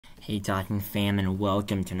Hey Talking fam, and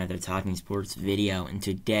welcome to another Talking Sports video. And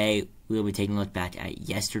today we'll be taking a look back at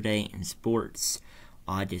yesterday in sports,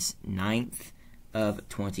 August 9th of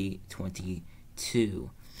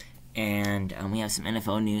 2022. And we have some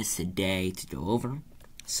NFL news today to go over.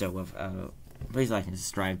 So please like and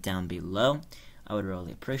subscribe down below. I would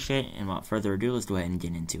really appreciate it. And without further ado, let's go ahead and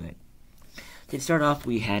get into it. To start off,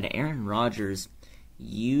 we had Aaron Rodgers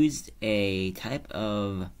used a type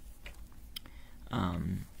of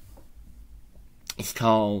it's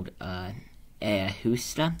called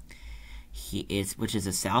Ayahuasca, which is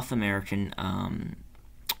a South American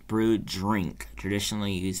brewed drink,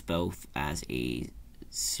 traditionally used both as a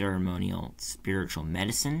ceremonial spiritual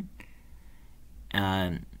medicine.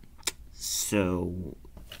 So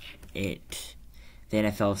the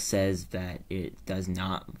NFL says that it does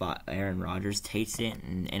not. Aaron Rodgers tastes it,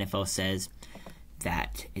 and the NFL says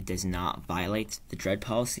that it does not violate the dread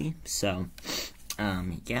policy. So,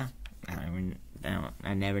 yeah.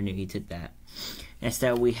 I never knew he did that. Next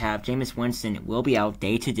up, we have Jameis Winston will be out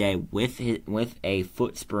day to day with a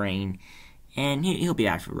foot sprain, and he'll be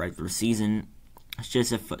out for the regular season. It's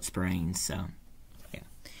just a foot sprain, so yeah.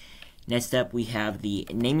 Next up, we have the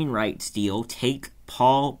naming rights deal. Take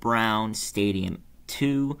Paul Brown Stadium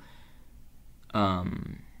to Paul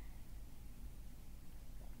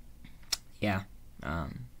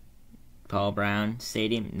Brown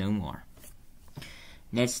Stadium, no more.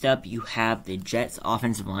 Next up, you have the Jets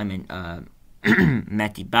offensive lineman,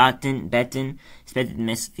 Matthew Betten, expected to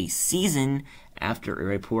miss the season after a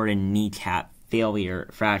reported kneecap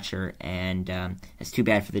fracture, and it's too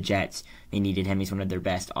bad for the Jets. They needed him. He's one of their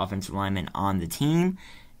best offensive linemen on the team,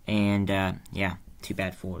 and yeah, too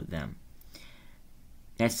bad for them.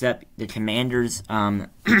 Next up, the Commanders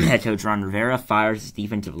head coach Ron Rivera fires his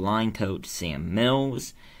defensive line coach Sam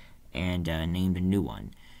Mills and named a new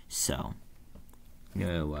one. So,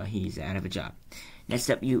 no, he's out of a job. Next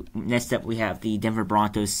up, we have the Denver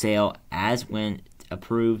Broncos sale, as when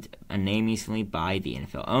approved unanimously by the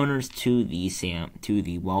NFL owners to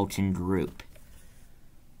the Walton Group.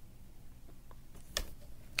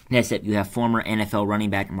 Next up, you have former NFL running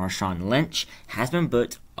back Marshawn Lynch has been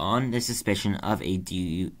put on the suspicion of a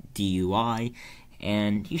DUI,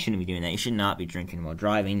 and he shouldn't be doing that. He should not be drinking while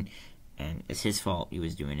driving, and it's his fault he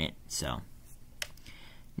was doing it. So.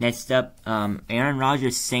 Next up, Aaron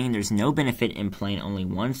Rodgers saying there's no benefit in playing only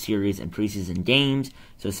one series in preseason games,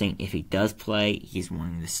 so saying if he does play, he's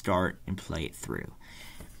wanting to start and play it through.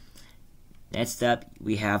 Next up,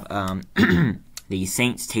 we have the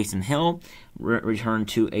Saints' Taysom Hill return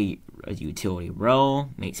to a utility role.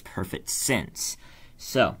 Makes perfect sense.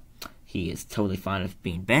 So, he is totally fine with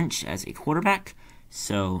being benched as a quarterback,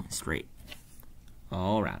 so it's great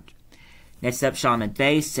all around. Next up, Sean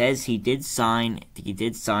McVay says he did sign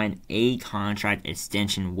a contract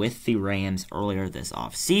extension with the Rams earlier this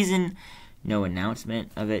offseason. No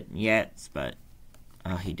announcement of it yet, but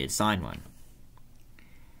he did sign one.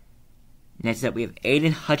 Next up, we have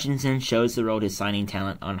Aiden Hutchinson shows the road to signing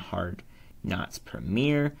talent on Hard Knocks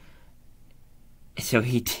premiere. So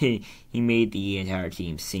he made the entire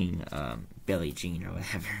team sing Billie Jean or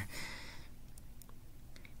whatever.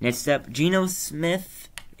 Next up, Geno Smith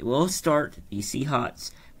will start the Seahawks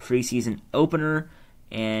preseason opener,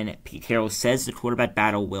 and Pete Carroll says the quarterback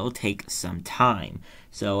battle will take some time.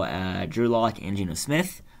 So Drew Lock and Geno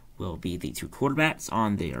Smith will be the two quarterbacks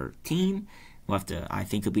on their team. I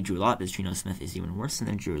think it'll be Drew Lock, because Geno Smith is even worse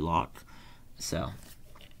than Drew Lock. So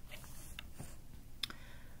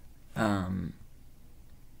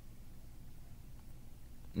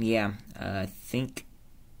yeah, I think.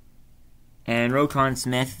 And Roquan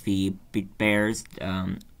Smith, the Bears,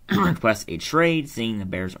 request a trade, saying the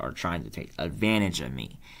Bears are trying to take advantage of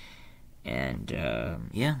me. And,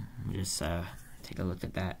 yeah, we'll just take a look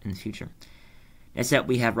at that in the future. Next up,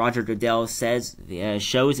 we have Roger Goodell says evidence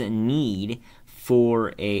shows the need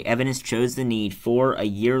for a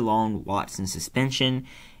year-long Watson suspension,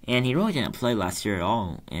 and he really didn't play last year at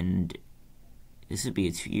all, and this would be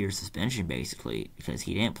a 2-year suspension, basically, because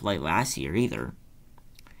he didn't play last year either.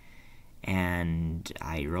 And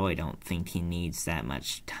I really don't think he needs that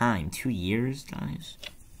much time. 2 years, guys.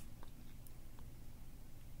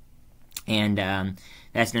 And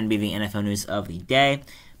that's going to be the NFL news of the day.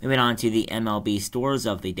 Moving on to the MLB stores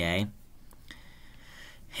of the day.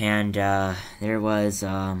 And there was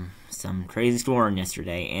some crazy scoring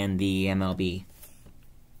yesterday in the MLB.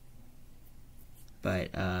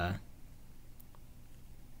 But,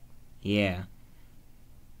 yeah.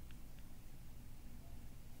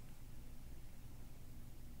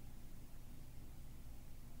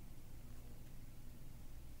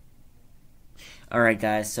 Alright,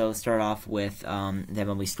 guys, so start off with the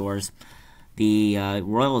MLB scores. The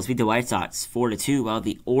Royals beat the White Sox 4-2, while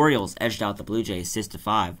the Orioles edged out the Blue Jays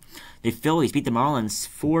 6-5. The Phillies beat the Marlins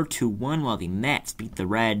 4-1, while the Mets beat the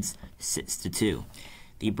Reds 6-2.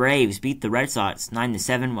 The Braves beat the Red Sox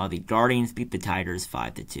 9-7, while the Guardians beat the Tigers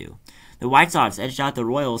 5-2. The White Sox edged out the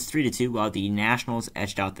Royals 3-2, while the Nationals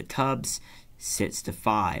edged out the Cubs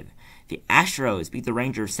 6-5. The Astros beat the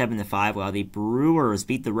Rangers 7-5, while the Brewers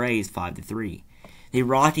beat the Rays 5-3. The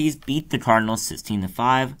Rockies beat the Cardinals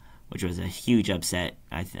 16-5, which was a huge upset.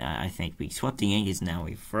 I think we swept the Yankees. Now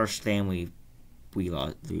first time we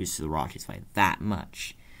lose to the Rockies by that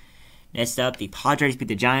much. Next up, the Padres beat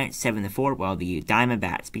the Giants 7-4, while the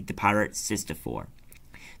Diamondbacks beat the Pirates 6-4.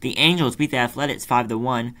 The Angels beat the Athletics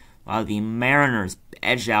 5-1, while the Mariners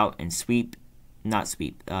edged out and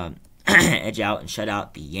edge out and shut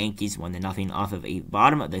out the Yankees 1-0 off of a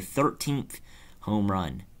bottom of the 13th home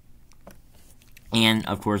run. And,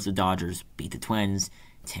 of course, the Dodgers beat the Twins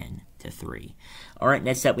 10-3. Alright,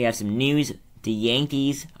 next up we have some news. The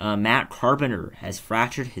Yankees, Matt Carpenter has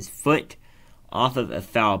fractured his foot off of a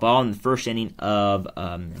foul ball in the first inning of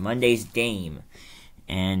Monday's game.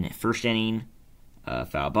 And first inning,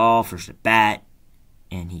 foul ball, first at bat,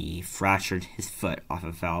 and he fractured his foot off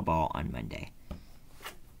a foul ball on Monday.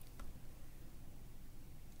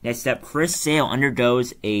 Next up, Chris Sale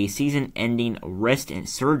undergoes a season-ending wrist and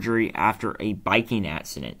surgery after a biking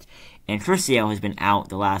accident. And Chris Sale has been out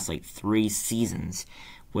the last 3 seasons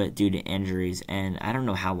due to injuries, and I don't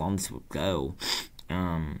know how long this will go.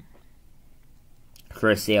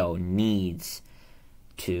 Chris Sale needs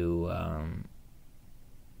to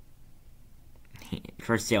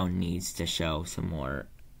show some more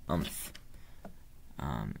oomph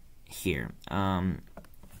here.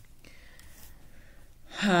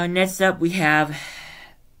 Next up, we have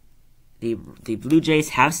the Blue Jays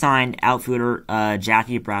have signed outfielder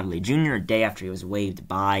Jackie Bradley Jr. a day after he was waived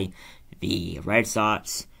by the Red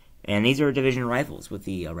Sox. And these are division rivals with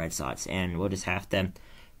the Red Sox. And we'll just have to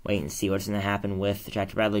wait and see what's going to happen with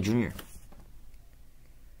Jackie Bradley Jr.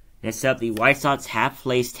 Next up, the White Sox have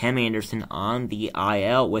placed Tim Anderson on the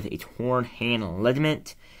IL with a torn hand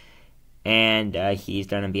ligament. And he's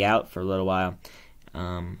going to be out for a little while.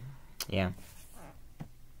 Yeah.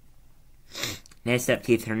 Next up,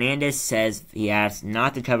 Keith Hernandez says he asked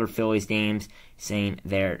not to cover Phillies games, saying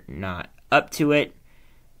they're not up to it.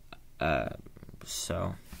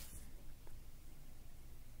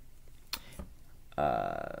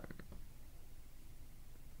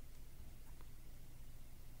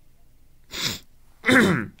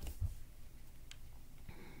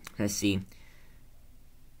 Let's see.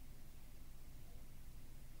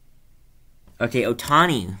 Okay,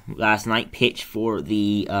 Ohtani last night pitched for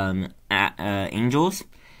the Angels,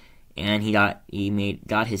 and he got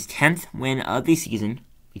his 10th win of the season,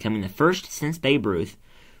 becoming the first since Babe Ruth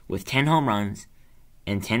with 10 home runs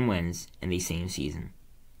and 10 wins in the same season.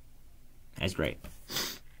 That's great.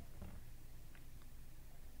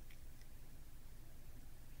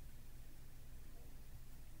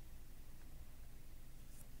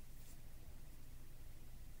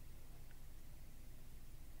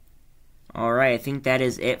 Alright, I think that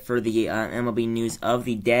is it for the MLB news of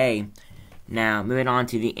the day. Now, moving on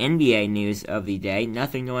to the NBA news of the day.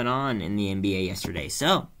 Nothing going on in the NBA yesterday.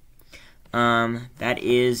 So, that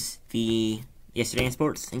is the Yesterday in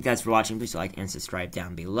Sports. Thank you guys for watching. Please like and subscribe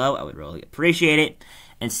down below. I would really appreciate it.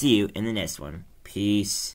 And see you in the next one. Peace.